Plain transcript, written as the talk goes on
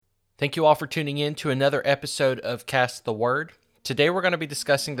Thank you all for tuning in to another episode of Cast the Word. Today we're going to be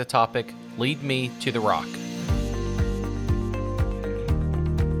discussing the topic, Lead Me to the Rock.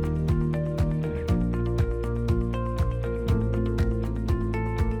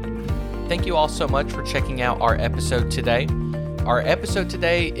 Thank you all so much for checking out our episode today. Our episode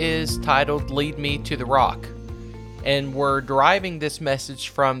today is titled, Lead Me to the Rock. And we're deriving this message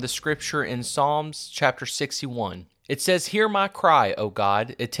from the scripture in Psalms chapter 61. It says, "Hear my cry, O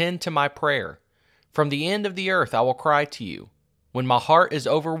God, attend to my prayer. From the end of the earth I will cry to you. When my heart is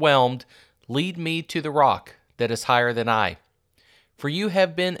overwhelmed, lead me to the rock that is higher than I. For you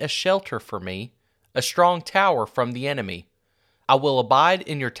have been a shelter for me, a strong tower from the enemy. I will abide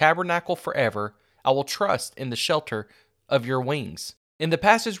in your tabernacle forever. I will trust in the shelter of your wings." In the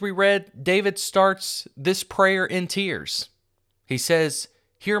passage we read, David starts this prayer in tears. He says,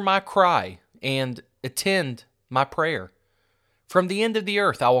 "Hear my cry and attend my prayer. From the end of the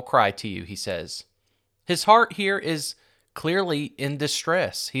earth I will cry to you," he says. His heart here is clearly in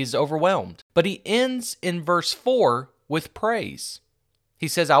distress. He's overwhelmed. But he ends in verse 4 with praise. He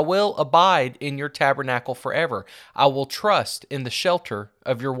says, "I will abide in your tabernacle forever. I will trust in the shelter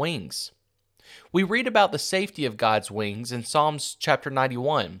of your wings." We read about the safety of God's wings in Psalms chapter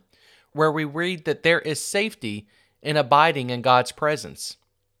 91, where we read that there is safety in abiding in God's presence.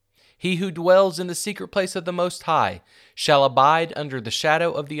 "He who dwells in the secret place of the Most High shall abide under the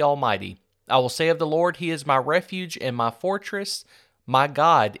shadow of the Almighty. I will say of the Lord, He is my refuge and my fortress, my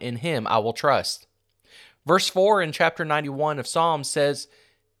God, in Him I will trust." Verse 4 in chapter 91 of Psalms says,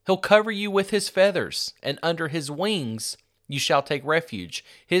 "He'll cover you with His feathers, and under His wings you shall take refuge.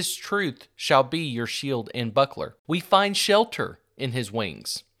 His truth shall be your shield and buckler." We find shelter in His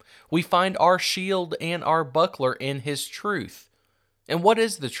wings. We find our shield and our buckler in His truth. And what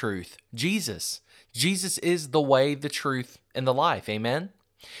is the truth? Jesus. Jesus is the way, the truth, and the life. Amen?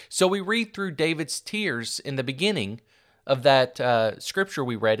 So we read through David's tears in the beginning of that scripture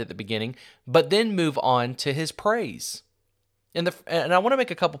we read at the beginning, but then move on to his praise. And I want to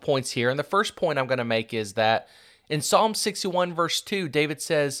make a couple points here. And the first point I'm going to make is that in Psalm 61 verse 2, David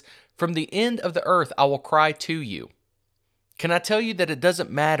says, "From the end of the earth I will cry to you." Can I tell you that it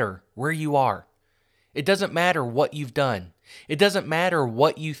doesn't matter where you are? It doesn't matter what you've done. It doesn't matter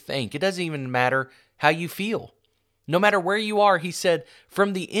what you think. It doesn't even matter how you feel. No matter where you are, he said,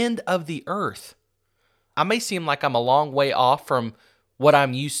 from the end of the earth. I may seem like I'm a long way off from what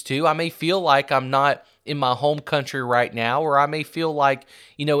I'm used to. I may feel like I'm not in my home country right now, or I may feel like,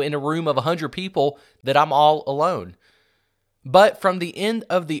 in a room of 100 people that I'm all alone. But from the end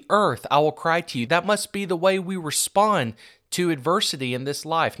of the earth, I will cry to you. That must be the way we respond to adversity in this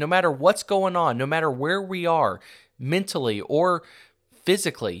life. No matter what's going on, no matter where we are, mentally or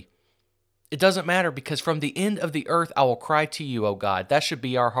physically, it doesn't matter, because from the end of the earth I will cry to you, O God. That should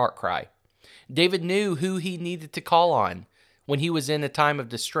be our heart cry. David knew who he needed to call on when he was in a time of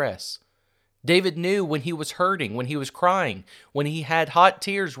distress. David knew when he was hurting, when he was crying, when he had hot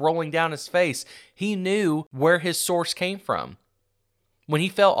tears rolling down his face. He knew where his source came from. When he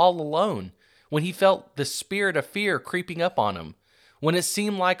felt all alone, when he felt the spirit of fear creeping up on him, when it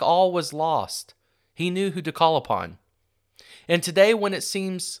seemed like all was lost, he knew who to call upon. And today, when it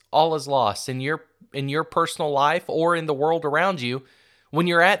seems all is lost in your personal life or in the world around you, when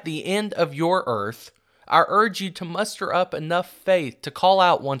you're at the end of your earth, I urge you to muster up enough faith to call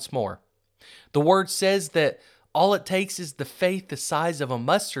out once more. The word says that all it takes is the faith the size of a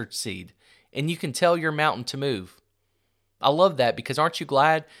mustard seed, and you can tell your mountain to move. I love that, because aren't you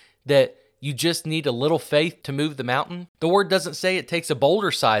glad that you just need a little faith to move the mountain? The word doesn't say it takes a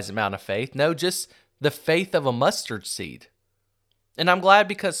boulder-sized amount of faith. No, just the faith of a mustard seed. And I'm glad,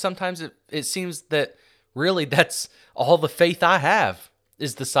 because sometimes it seems that really that's all the faith I have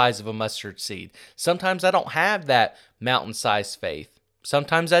is the size of a mustard seed. Sometimes I don't have that mountain-sized faith.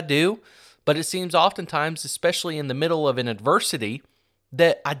 Sometimes I do, but it seems oftentimes, especially in the middle of an adversity,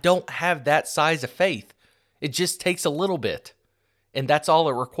 that I don't have that size of faith. It just takes a little bit, and that's all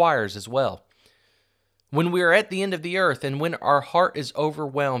it requires as well. When we are at the end of the earth and when our heart is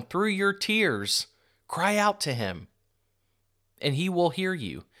overwhelmed, through your tears, cry out to Him, and He will hear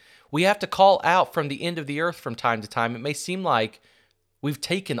you. We have to call out from the end of the earth from time to time. It may seem like we've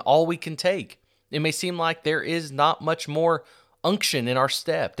taken all we can take. It may seem like there is not much more unction in our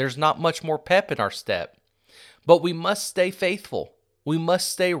step. There's not much more pep in our step. But we must stay faithful. We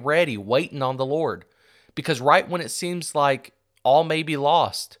must stay ready, waiting on the Lord. Because right when it seems like all may be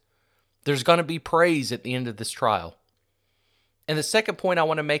lost, there's going to be praise at the end of this trial. And the second point I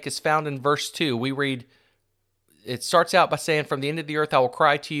want to make is found in verse 2. We read, it starts out by saying, "From the end of the earth I will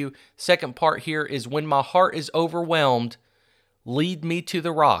cry to you." Second part here is, "When my heart is overwhelmed, lead me to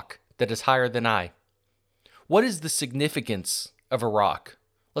the rock that is higher than I. What is the significance of a rock?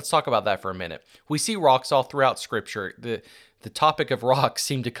 Let's talk about that for a minute. We see rocks all throughout Scripture. The topic of rocks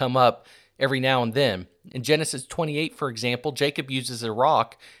seem to come up every now and then. In Genesis 28, for example, Jacob uses a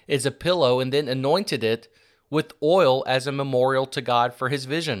rock as a pillow and then anointed it with oil as a memorial to God for his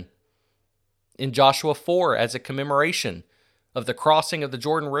vision. In Joshua 4, as a commemoration of the crossing of the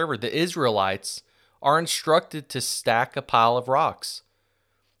Jordan River, the Israelites are instructed to stack a pile of rocks.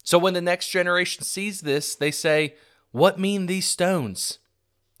 So when the next generation sees this, they say, "What mean these stones?"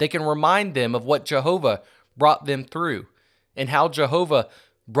 They can remind them of what Jehovah brought them through and how Jehovah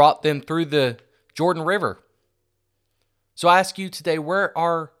brought them through the Jordan River. So I ask you today, where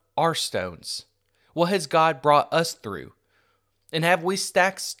are our stones? What has God brought us through? And have we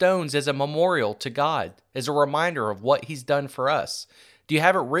stacked stones as a memorial to God, as a reminder of what He's done for us? Do you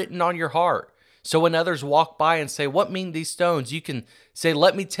have it written on your heart? So when others walk by and say, "What mean these stones?" you can say,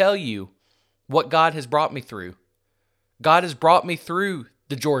 "Let me tell you what God has brought me through. God has brought me through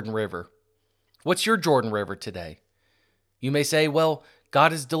the Jordan River." What's your Jordan River today? You may say, "Well,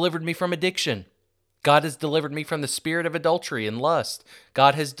 God has delivered me from addiction. God has delivered me from the spirit of adultery and lust.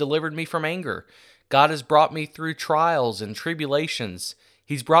 God has delivered me from anger. God has brought me through trials and tribulations.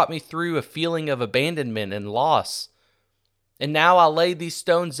 He's brought me through a feeling of abandonment and loss. And now I lay these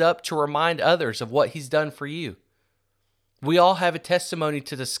stones up to remind others of what He's done for you." We all have a testimony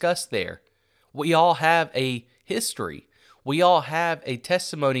to discuss there. We all have a history. We all have a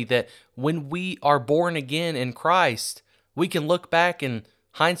testimony that when we are born again in Christ, we can look back, and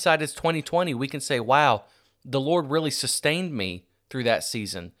hindsight is 2020. We can say, "Wow, the Lord really sustained me through that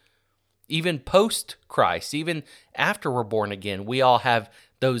season." Even post Christ, even after we're born again, we all have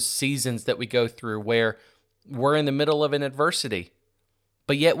those seasons that we go through where we're in the middle of an adversity.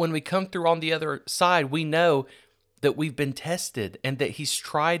 But yet when we come through on the other side, we know that we've been tested and that He's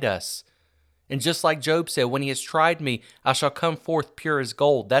tried us. And just like Job said, "When He has tried me, I shall come forth pure as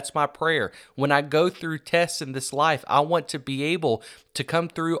gold." That's my prayer. When I go through tests in this life, I want to be able to come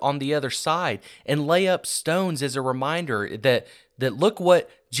through on the other side and lay up stones as a reminder that look what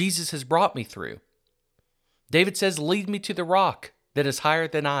Jesus has brought me through. David says, "Lead me to the rock that is higher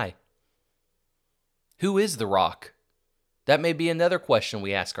than I." Who is the rock? That may be another question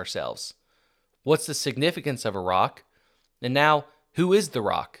we ask ourselves. What's the significance of a rock? And now, who is the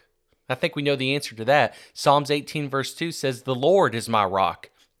rock? I think we know the answer to that. Psalms 18 verse 2 says, "The Lord is my rock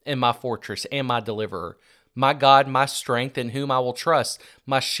and my fortress and my deliverer, my God, my strength, in whom I will trust,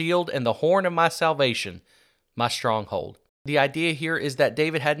 my shield and the horn of my salvation, my stronghold." The idea here is that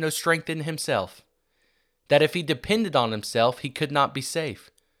David had no strength in himself, that if he depended on himself, he could not be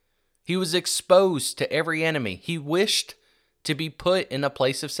safe. He was exposed to every enemy. He wished to be put in a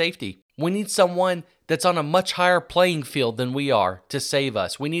place of safety. We need someone that's on a much higher playing field than we are to save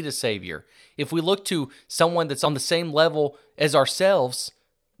us. We need a Savior. If we look to someone that's on the same level as ourselves,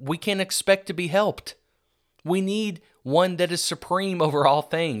 we can't expect to be helped. We need one that is supreme over all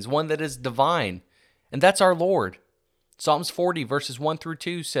things, one that is divine, and that's our Lord. Psalms 40 verses 1 through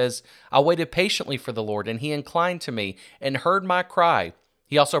 2 says, "I waited patiently for the Lord, and He inclined to me and heard my cry.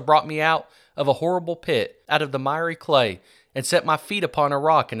 He also brought me out of a horrible pit, out of the miry clay, and set my feet upon a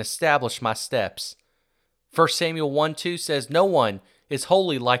rock and established my steps." 1 Samuel 1:2 says, "No one is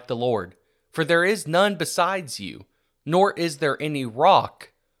holy like the Lord, for there is none besides you, nor is there any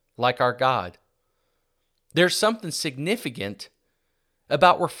rock like our God." There's something significant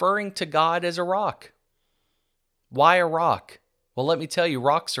about referring to God as a rock. Why a rock? Well, let me tell you,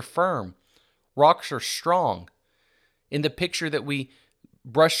 rocks are firm. Rocks are strong. In the picture that we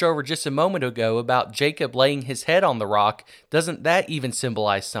brushed over just a moment ago about Jacob laying his head on the rock, doesn't that even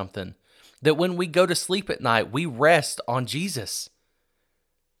symbolize something? That when we go to sleep at night, we rest on Jesus.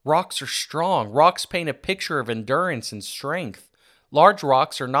 Rocks are strong. Rocks paint a picture of endurance and strength. Large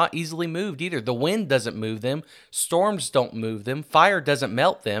rocks are not easily moved either. The wind doesn't move them. Storms don't move them. Fire doesn't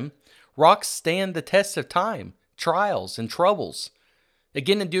melt them. Rocks stand the test of time, trials, and troubles.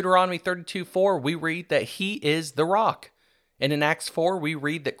 Again, in Deuteronomy 32:4, we read that He is the rock. And in Acts 4, we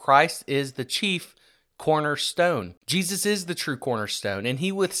read that Christ is the chief cornerstone. Jesus is the true cornerstone, and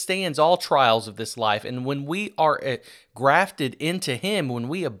He withstands all trials of this life. And when we are grafted into Him, when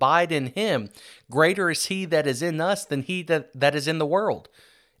we abide in Him, greater is He that is in us than he that is in the world.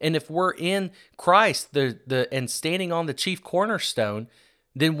 And if we're in Christ and standing on the chief cornerstone,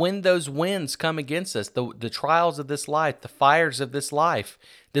 then when those winds come against us, the trials of this life, the fires of this life,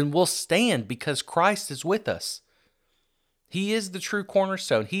 then we'll stand because Christ is with us. He is the true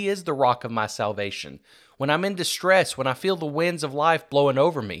cornerstone. He is the rock of my salvation. when I'm in distress, when I feel the winds of life blowing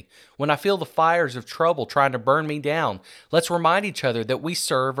over me, when I feel the fires of trouble trying to burn me down, let's remind each other that we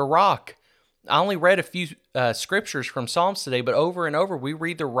serve a rock. I only read a few scriptures from Psalms today, but over and over we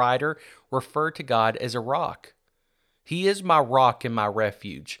read the writer refer to God as a rock. He is my rock and my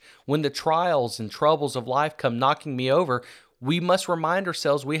refuge. When the trials and troubles of life come knocking me over, we must remind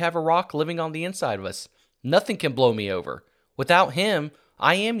ourselves we have a rock living on the inside of us. Nothing can blow me over. Without him,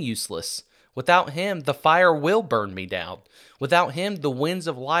 I am useless. Without him, the fire will burn me down. Without him, the winds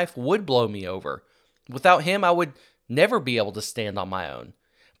of life would blow me over. Without him, I would never be able to stand on my own.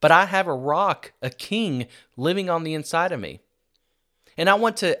 But I have a rock, a king, living on the inside of me. And I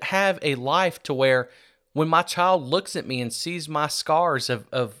want to have a life to where when my child looks at me and sees my scars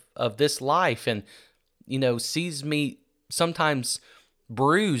of this life and, sees me sometimes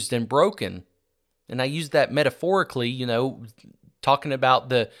bruised and broken, and I use that metaphorically, talking about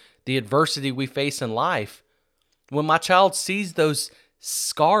the adversity we face in life. When my child sees those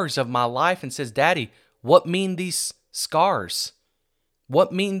scars of my life and says, Daddy, what mean these scars?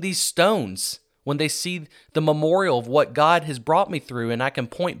 What mean these stones? When they see the memorial of what God has brought me through and I can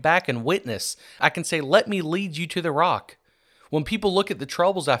point back and witness, I can say, let me lead you to the rock. When people look at the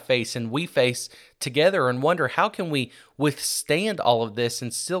troubles I face and we face together and wonder, how can we withstand all of this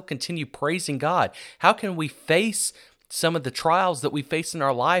and still continue praising God? How can we face some of the trials that we face in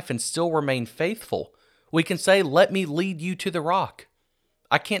our life and still remain faithful? We can say, let me lead you to the rock.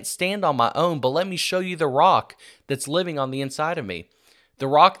 I can't stand on my own, but let me show you the rock that's living on the inside of me. The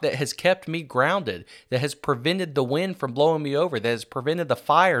rock that has kept me grounded, that has prevented the wind from blowing me over, that has prevented the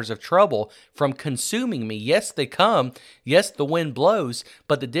fires of trouble from consuming me. Yes, they come. Yes, the wind blows,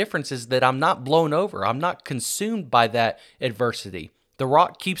 but the difference is that I'm not blown over. I'm not consumed by that adversity. The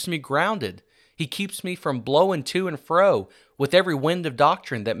rock keeps me grounded. He keeps me from blowing to and fro with every wind of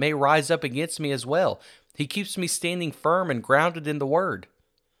doctrine that may rise up against me as well. He keeps me standing firm and grounded in the Word.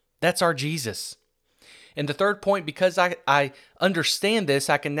 That's our Jesus. And the third point, because I understand this,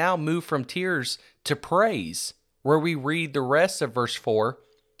 I can now move from tears to praise, where we read the rest of verse 4,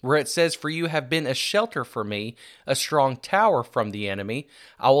 where it says, For you have been a shelter for me, a strong tower from the enemy.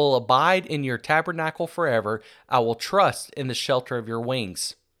 I will abide in your tabernacle forever. I will trust in the shelter of your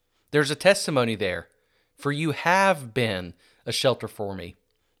wings. There's a testimony there. For you have been a shelter for me.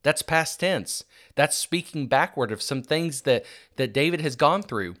 That's past tense. That's speaking backward of some things that David has gone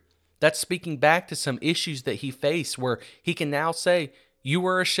through. That's speaking back to some issues that he faced where he can now say, you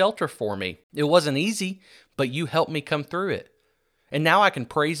were a shelter for me. It wasn't easy, but you helped me come through it. And now I can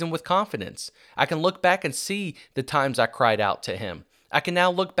praise him with confidence. I can look back and see the times I cried out to him. I can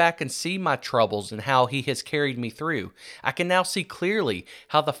now look back and see my troubles and how he has carried me through. I can now see clearly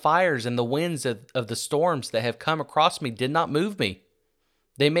how the fires and the winds of the storms that have come across me did not move me.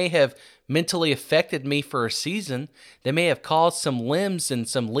 They may have mentally affected me for a season. They may have caused some limbs and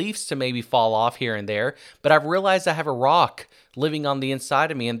some leaves to maybe fall off here and there, but I've realized I have a rock living on the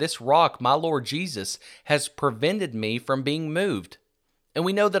inside of me, and this rock, my Lord Jesus, has prevented me from being moved. And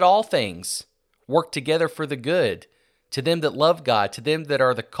we know that all things work together for the good, to them that love God, to them that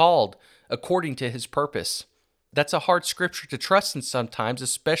are the called according to his purpose. That's a hard scripture to trust in sometimes,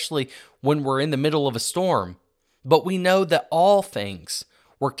 especially when we're in the middle of a storm. But we know that all things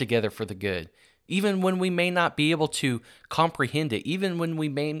work together for the good, even when we may not be able to comprehend it, even when we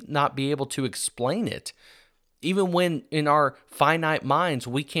may not be able to explain it, even when in our finite minds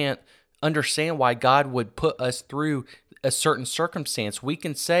we can't understand why God would put us through a certain circumstance. We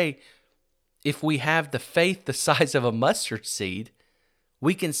can say, if we have the faith the size of a mustard seed,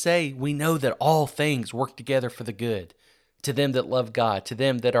 we can say we know that all things work together for the good, to them that love God, to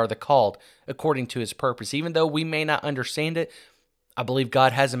them that are the called according to his purpose. Even though we may not understand it, I believe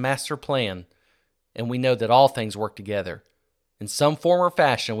God has a master plan, and we know that all things work together. In some form or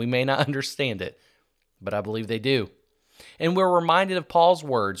fashion, we may not understand it, but I believe they do. And we're reminded of Paul's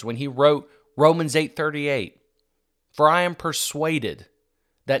words when he wrote Romans 8:38, For I am persuaded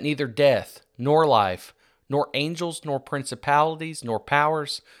that neither death, nor life, nor angels, nor principalities, nor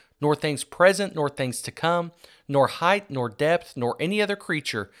powers, nor things present, nor things to come, nor height, nor depth, nor any other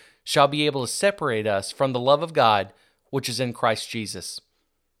creature shall be able to separate us from the love of God, which is in Christ Jesus.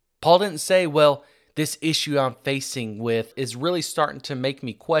 Paul didn't say, well, this issue I'm facing with is really starting to make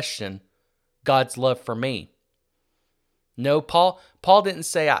me question God's love for me. No, Paul didn't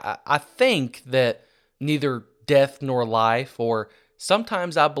say, I think that neither death nor life, or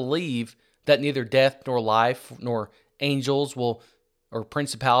sometimes I believe that neither death nor life nor angels will or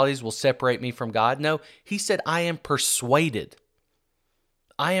principalities will separate me from God. No, he said, I am persuaded.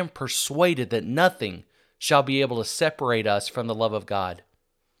 I am persuaded that nothing shall be able to separate us from the love of God.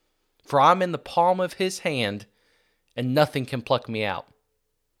 For I'm in the palm of his hand, and nothing can pluck me out.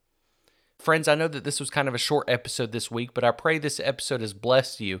 Friends, I know that this was kind of a short episode this week, but I pray this episode has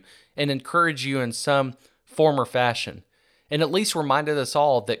blessed you and encouraged you in some form or fashion, and at least reminded us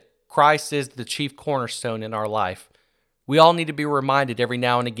all that Christ is the chief cornerstone in our life. We all need to be reminded every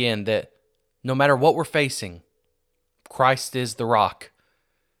now and again that no matter what we're facing, Christ is the rock,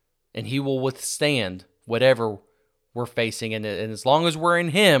 and he will withstand whatever we're facing, and as long as we're in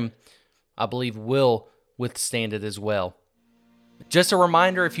him, I believe we'll withstand it as well. Just a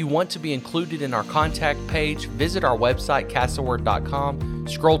reminder, if you want to be included in our contact page, visit our website, castleword.com,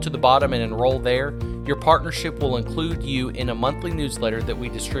 scroll to the bottom and enroll there. Your partnership will include you in a monthly newsletter that we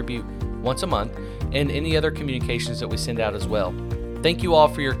distribute once a month and any other communications that we send out as well. Thank you all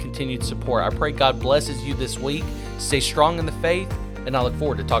for your continued support. I pray God blesses you this week. Stay strong in the faith, and I look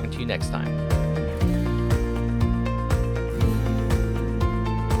forward to talking to you next time.